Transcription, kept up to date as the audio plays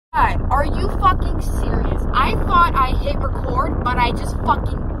Are you fucking serious? I thought I hit record, but I just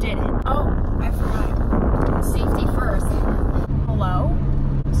fucking didn't. Oh, I forgot. Safety first. Hello?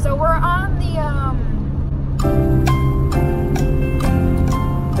 So we're on the,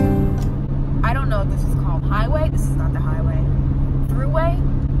 I don't know what this is called. Highway? This is not the highway. Throughway?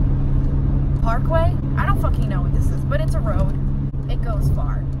 Parkway? I don't fucking know what this is, but it's a road. It goes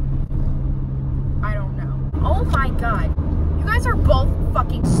far. I don't know. Oh my god. You guys are both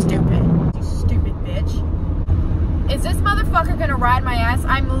fucking stupid. You stupid bitch. Is this motherfucker gonna ride my ass?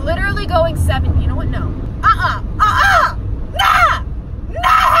 I'm literally going 70. You know what? No. Nah! Not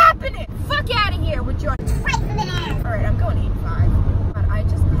happening! Fuck out of here with your trifling ass. Alright, I'm going 85. But I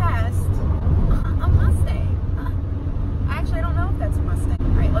just passed a Mustang. Actually, I don't know if that's a Mustang.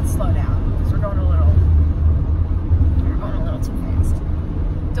 Alright, let's slow down. Because we're going a little too fast.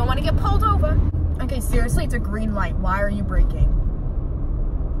 Don't want to get pulled over. Okay, seriously, it's a green light. Why are you braking?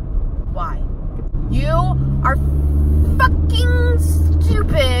 Why? You are fucking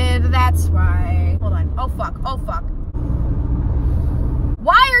stupid. That's why. Hold on. Oh, fuck. Oh, fuck.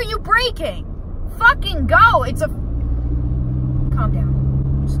 Why are you braking? Fucking go. It's a... Calm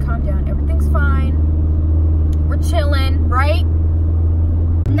down. Just calm down. Everything's fine. We're chilling, right?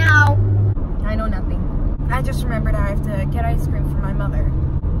 No. I know nothing. I just remembered I have to get ice cream for my mother.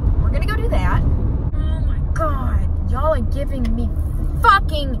 We're gonna go do that. God, y'all are giving me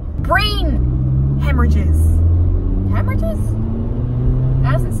fucking brain hemorrhages. Hemorrhages?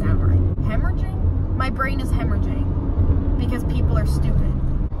 That doesn't sound right. Hemorrhaging? My brain is hemorrhaging because people are stupid.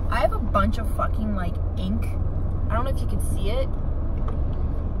 I have a bunch of fucking like ink. I don't know if you can see it,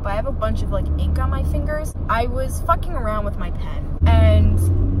 but I have a bunch of like ink on my fingers. I was fucking around with my pen and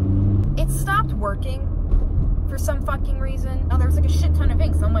it stopped working for some fucking reason. Oh, there was like a shit ton of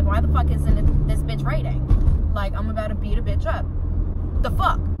ink, so I'm like, why the fuck isn't this bitch writing? Like, I'm about to beat a bitch up. The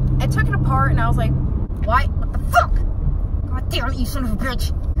fuck? I took it apart and I was like, why? What the fuck? God damn it, you son of a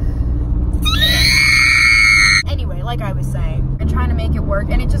bitch. Anyway, like I was saying, I'm trying to make it work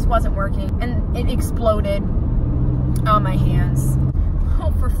and it just wasn't working. And it exploded on my hands.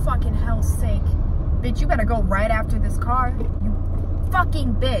 Oh, for fucking hell's sake. Bitch, you better go right after this car. You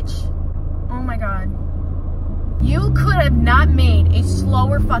fucking bitch. Oh my god. You could have not made a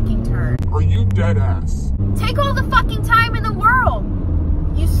slower fucking turn. Are you dead ass? Take all the fucking time in the world,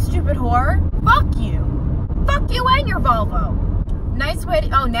 you stupid whore. Fuck you. Fuck you and your Volvo. Nice way to,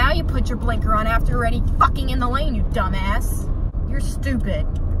 oh, now you put your blinker on after you're already fucking in the lane, you dumbass. You're stupid.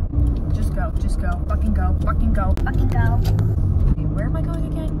 Just go, fucking go, fucking go, fucking go. Okay, where am I going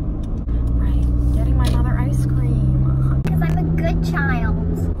again? Right, getting my mother ice cream. Because I'm a good child.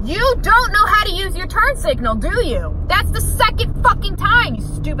 You don't know how to use your turn signal, do you? That's the second fucking time, you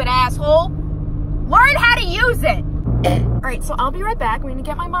stupid asshole. Learn how to use it. Alright, so I'll be right back. We're gonna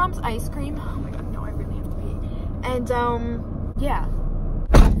get my mom's ice cream. Oh my god, no, I really have to pee. And, yeah.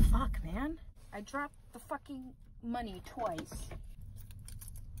 Fuck, man. I dropped the fucking money twice.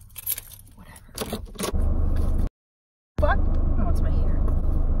 Whatever. Fuck. Oh, it's my hair.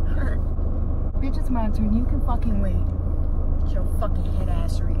 Bitch, it's my turn. You can fucking wait. It's your fucking head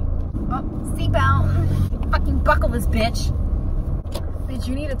assery. Oh, seatbelt. Fucking buckle this bitch. Bitch,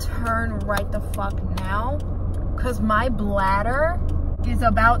 you need to turn right the fuck now. Cause my bladder is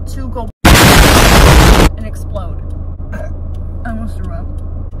about to go and explode. I almost threw up.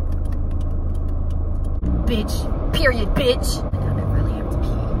 Bitch. Period, bitch. Oh my god, I really have to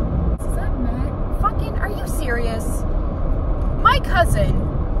pee. Is that Matt? Fucking, are you serious? My cousin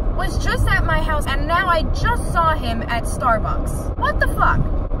was just at my house and now I just saw him at Starbucks. What the fuck?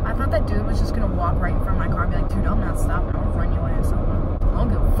 I thought that dude was just gonna walk right in front of my car and be like, dude, I'm not stopping. I'm gonna run your ass over. I don't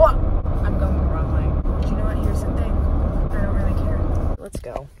give a fuck. I'm going the wrong way. But you know what? Here's the thing. I don't really care. Let's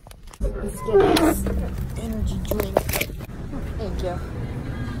go. Let's get this energy drink. Thank you.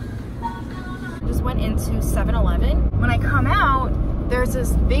 I just went into 7-Eleven. When I come out, there's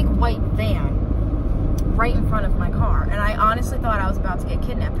this big white van right in front of my car. And I honestly thought I was about to get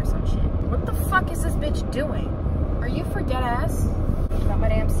kidnapped or some shit. What the fuck is this bitch doing? Are you for dead ass? Got my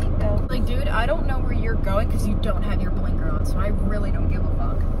damn seatbelt. Like, dude, I don't know where you're going because you don't have your blinker on, so I really don't give a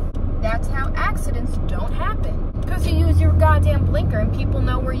fuck. That's how accidents don't happen. Because you use your goddamn blinker and people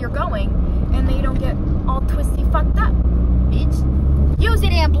know where you're going and they don't get all twisty fucked up. Bitch. Use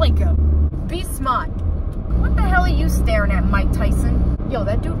your damn blinker. Be smart. What the hell are you staring at, Mike Tyson? Yo,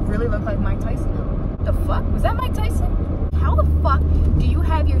 that dude really looked like Mike Tyson though. The fuck? Was that Mike Tyson? How the fuck do you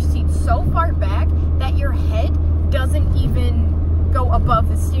have your seat so far back that your head doesn't even go above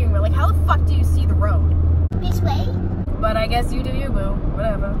the steering wheel? Like, how the fuck do you see the road? This way? But I guess you do you, boo.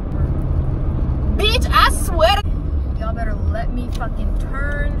 Whatever. Bitch, I swear to... Y'all better let me fucking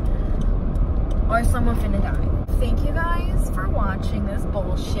turn someone finna die. Thank you guys for watching this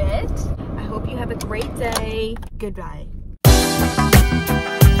bullshit. I hope you have a great day. Goodbye.